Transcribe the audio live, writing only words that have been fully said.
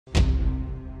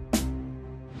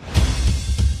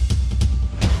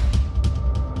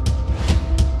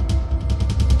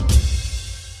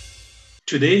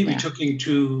Today we're talking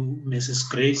to Mrs.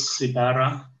 Grace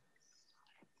Sibara,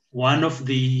 one of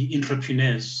the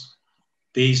entrepreneurs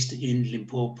based in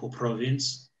Limpopo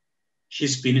province.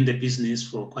 She's been in the business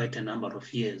for quite a number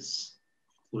of years.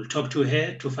 We'll talk to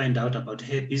her to find out about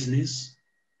her business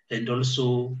and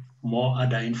also more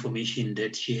other information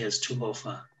that she has to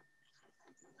offer.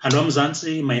 Hello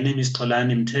Mzansi, my name is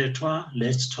Tolani Mtetwa.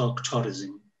 Let's talk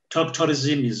tourism. Talk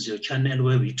Tourism is your channel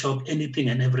where we talk anything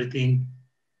and everything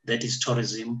that is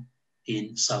tourism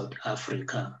in South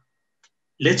Africa.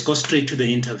 Let's go straight to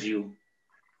the interview.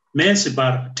 Ms.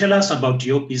 Sibara, tell us about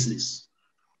your business.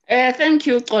 Thank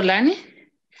you, Tolani.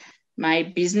 My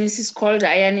business is called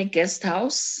Hayani Guest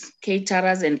House,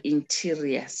 Caterers and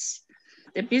Interiors.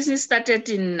 The business started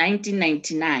in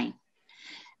 1999,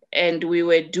 and we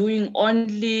were doing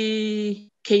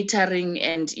only catering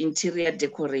and interior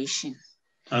decoration.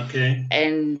 Okay.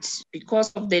 And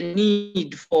because of the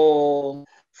need for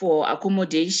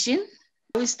accommodation,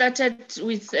 we started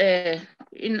with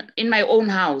in my own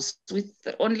house with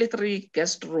only 3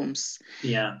 guest rooms.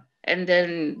 Yeah. And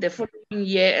then the following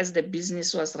year, as the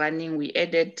business was running, we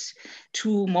added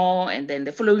 2 more. And then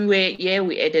the following year,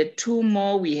 we added 2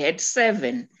 more. We had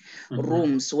 7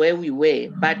 rooms where we were,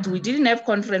 but we didn't have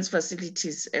conference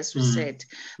facilities, as we said.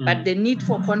 But the need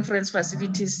for conference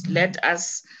facilities led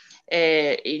us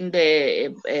in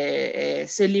the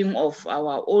selling of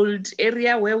our old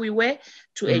area where we were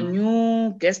to a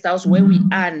new guest house where we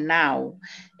are now.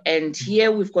 And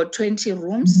here we've got 20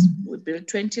 rooms. We built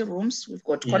 20 rooms. We've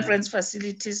got conference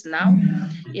facilities now.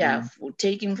 Yeah, we're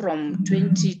taking from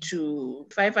 20 to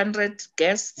 500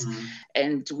 guests.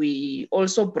 And we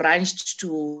also branched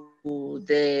to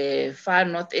the far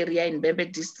north area in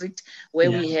b&bs district,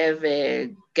 where we have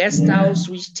a guest house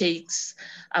which takes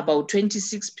about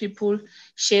 26 people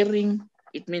sharing.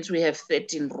 It means we have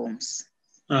 13 rooms.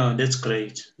 Oh, that's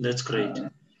great. That's great.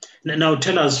 Now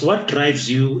tell us, what drives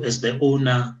you as the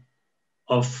owner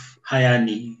of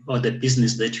Hayani, or the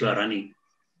business that you are running?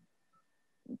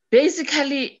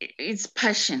 Basically, it's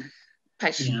passion.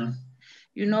 Yeah.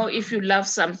 You know, if you love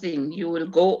something, you will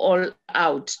go all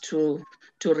out to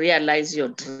realize your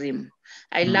dream.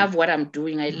 I love what I'm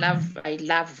doing. I loved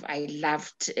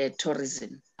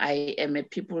tourism. I am a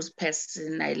people's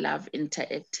person. I love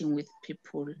interacting with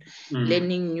people,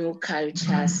 learning new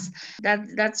cultures.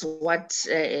 That's what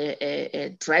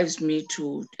drives me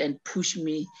to and push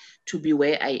me to be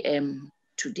where I am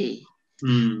today.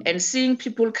 And seeing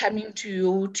people coming to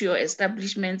you, to your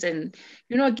establishments, and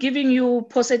giving you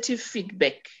positive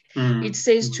feedback. It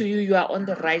says to you, you are on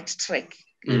the right track.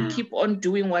 You keep on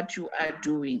doing what you are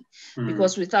doing,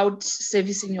 because without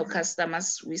servicing your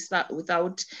customers,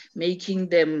 without making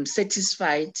them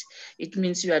satisfied, it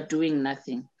means you are doing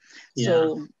nothing.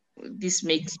 So this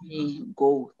makes me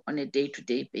go on a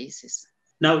day-to-day basis.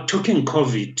 Now, talking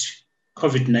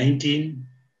COVID-19,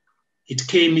 it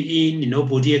came in,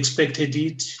 nobody expected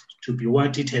it to be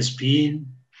what it has been,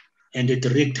 and it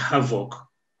wreaked havoc.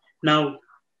 Now,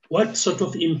 what sort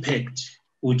of impact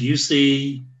would you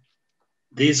say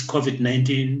this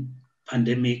COVID-19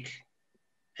 pandemic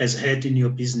has had in your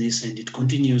business, and it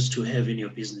continues to have in your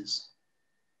business?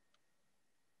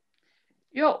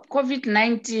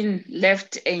 COVID-19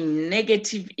 left a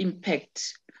negative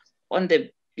impact on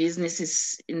the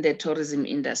businesses in the tourism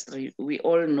industry. We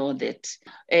all know that.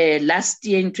 Last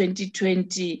year in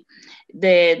 2020,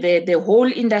 the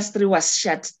whole industry was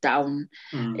shut down,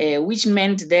 which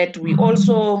meant that we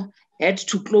also had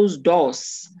to close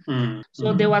doors.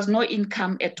 So there was no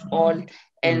income at all.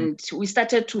 And we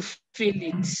started to feel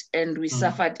it, and we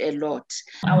suffered a lot.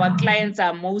 Our clients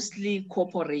are mostly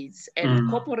corporates, and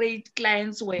corporate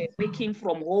clients were working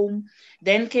from home.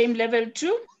 Then came level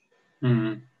 2.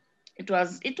 It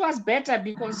was better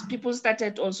because people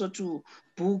started also to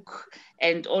book,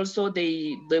 and also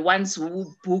the ones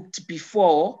who booked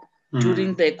before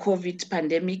during the COVID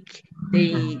pandemic,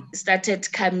 they started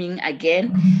coming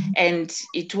again, and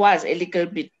it was a little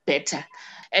bit better.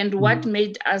 And what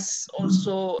made us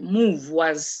also move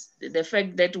was the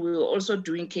fact that we were also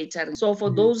doing catering. So for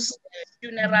those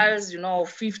funerals,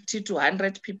 50 to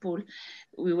 100 people,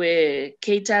 we were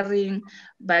catering,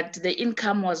 but the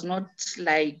income was not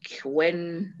like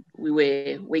when we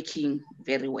were working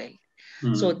very well.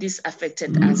 So this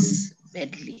affected us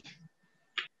badly.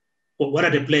 Well, what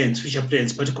are the plans, future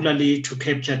plans, particularly to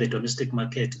capture the domestic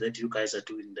market that you guys are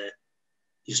doing there?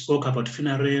 You spoke about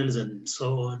funerals and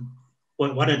so on.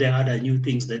 What are the other new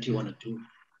things that you want to do?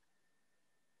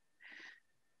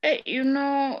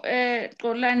 Xolani,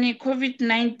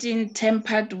 COVID-19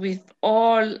 tempered with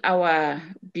all our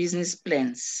business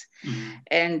plans.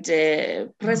 And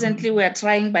presently we are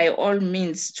trying by all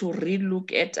means to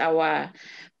relook at our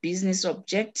business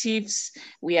objectives.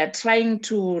 We are trying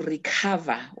to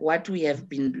recover what we have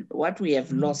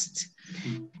lost.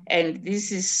 And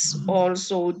this is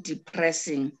also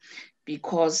depressing,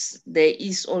 because there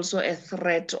is also a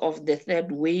threat of the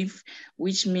third wave,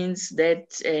 which means that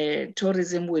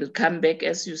tourism will come back,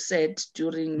 as you said,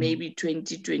 during maybe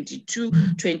 2022,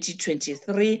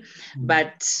 2023.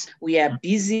 But we are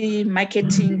busy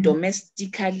marketing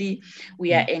domestically.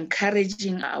 We are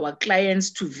encouraging our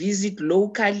clients to visit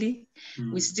locally.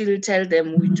 We still tell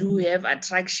them we do have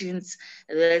attractions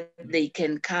that they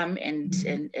can come and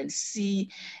see,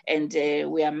 and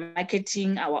we are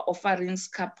marketing our offerings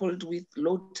coupled with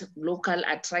local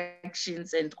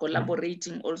attractions and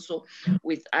collaborating also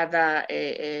with other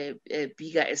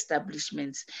bigger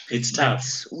establishments. It's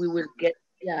tough. We will get,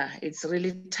 it's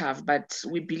really tough, but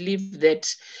we believe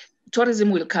that tourism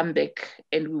will come back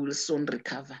and we will soon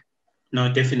recover.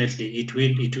 No, definitely, it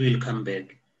will come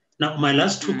back. Now, my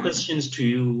last two questions to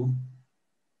you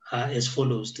are as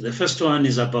follows. The first one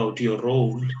is about your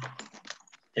role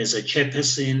as a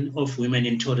chairperson of Women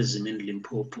in Tourism in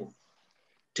Limpopo.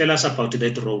 Tell us about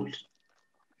that role.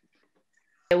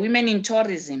 Women in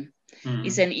Tourism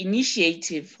is an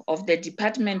initiative of the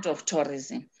Department of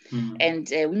Tourism. And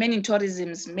Women in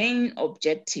Tourism's main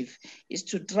objective is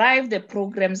to drive the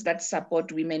programs that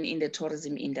support women in the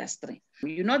tourism industry.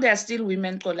 There are still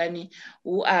women, Xolani,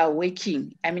 who are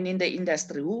working, in the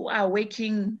industry, who are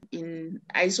working in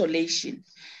isolation.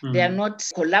 They are not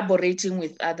collaborating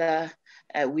with other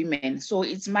women. So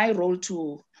it's my role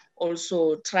to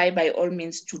also try by all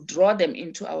means to draw them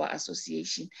into our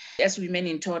association. As Women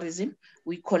in Tourism,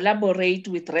 we collaborate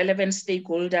with relevant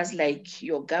stakeholders like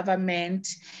your government,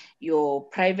 your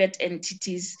private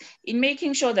entities, in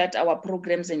making sure that our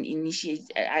programs are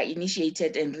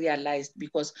initiated and realized,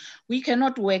 because we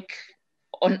cannot work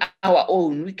on our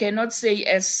own. We cannot say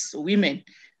as women,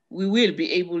 we will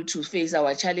be able to face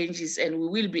our challenges and we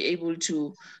will be able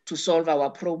to solve our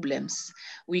problems.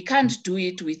 We can't do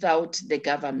it without the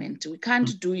government. We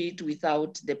can't do it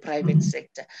without the private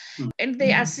sector. And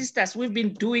they assist us. We've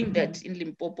been doing that in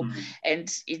Limpopo, and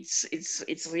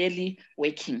it's really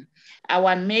working.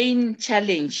 Our main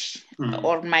challenge,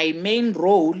 or my main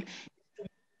role, is to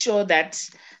make sure that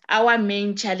our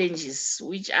main challenges,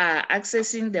 which are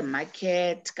accessing the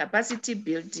market, capacity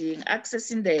building,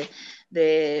 accessing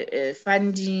the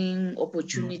funding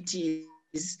opportunities,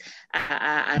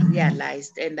 are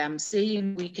realized. And I'm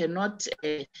saying we cannot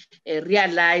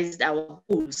realize our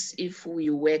goals if we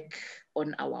work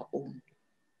on our own.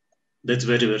 That's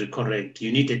very, very correct.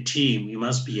 You need a team. You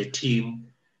must be a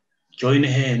team. Join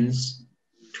hands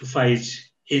to fight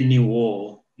any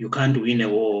war. You can't win a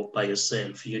war by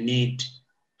yourself. You need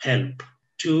help.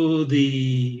 To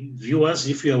the viewers,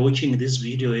 if you are watching this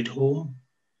video at home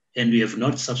and you have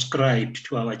not subscribed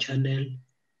to our channel,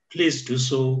 please do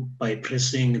so by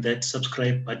pressing that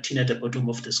subscribe button at the bottom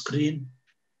of the screen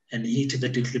and hit the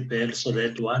little bell so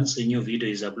that once a new video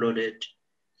is uploaded,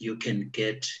 you can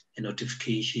get a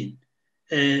notification.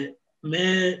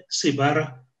 Ms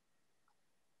Sibara,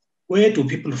 where do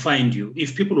people find you?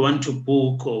 If people want to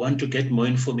book or want to get more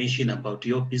information about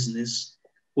your business,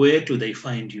 where do they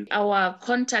find you? Our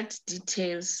contact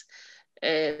details,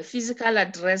 physical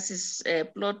address is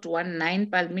plot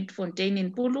 19 Palmit-Fontein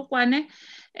in Polokwane,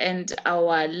 and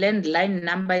our landline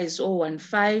number is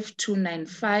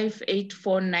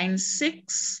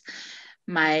 015-295-8496.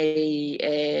 My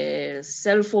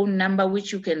cell phone number,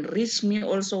 which you can reach me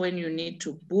also when you need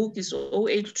to book, is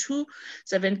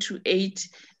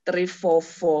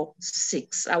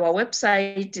 082-728-3446. Our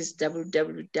website is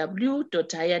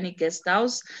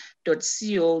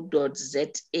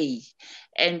www.hayani-guesthouse.co.za.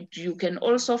 And you can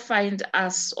also find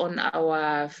us on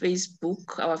our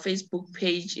Facebook. Our Facebook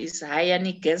page is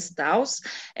Hayani Guest House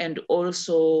and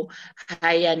also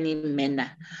Hayani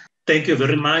Manor. Thank you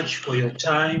very much for your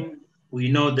time. We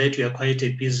know that you are quite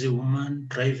a busy woman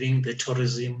driving the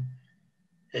tourism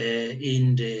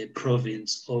in the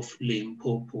province of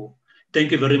Limpopo.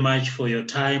 Thank you very much for your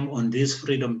time on this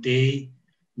Freedom Day.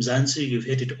 Mzansi, you've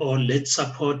heard it all. Let's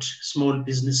support small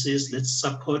businesses. Let's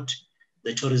support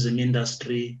the tourism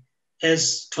industry.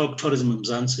 As Talk Tourism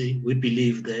Mzansi, we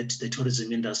believe that the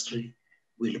tourism industry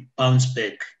will bounce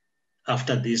back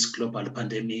after this global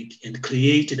pandemic and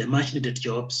create the much needed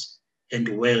jobs and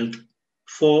wealth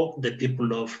for the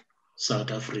people of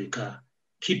South Africa.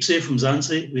 Keep safe,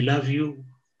 Mzansi. We love you.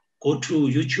 Go to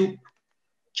YouTube,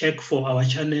 check for our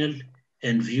channel,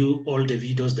 and view all the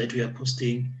videos that we are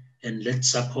posting, and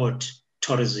let's support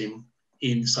tourism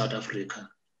in South Africa.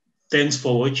 Thanks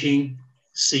for watching.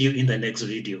 See you in the next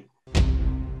video.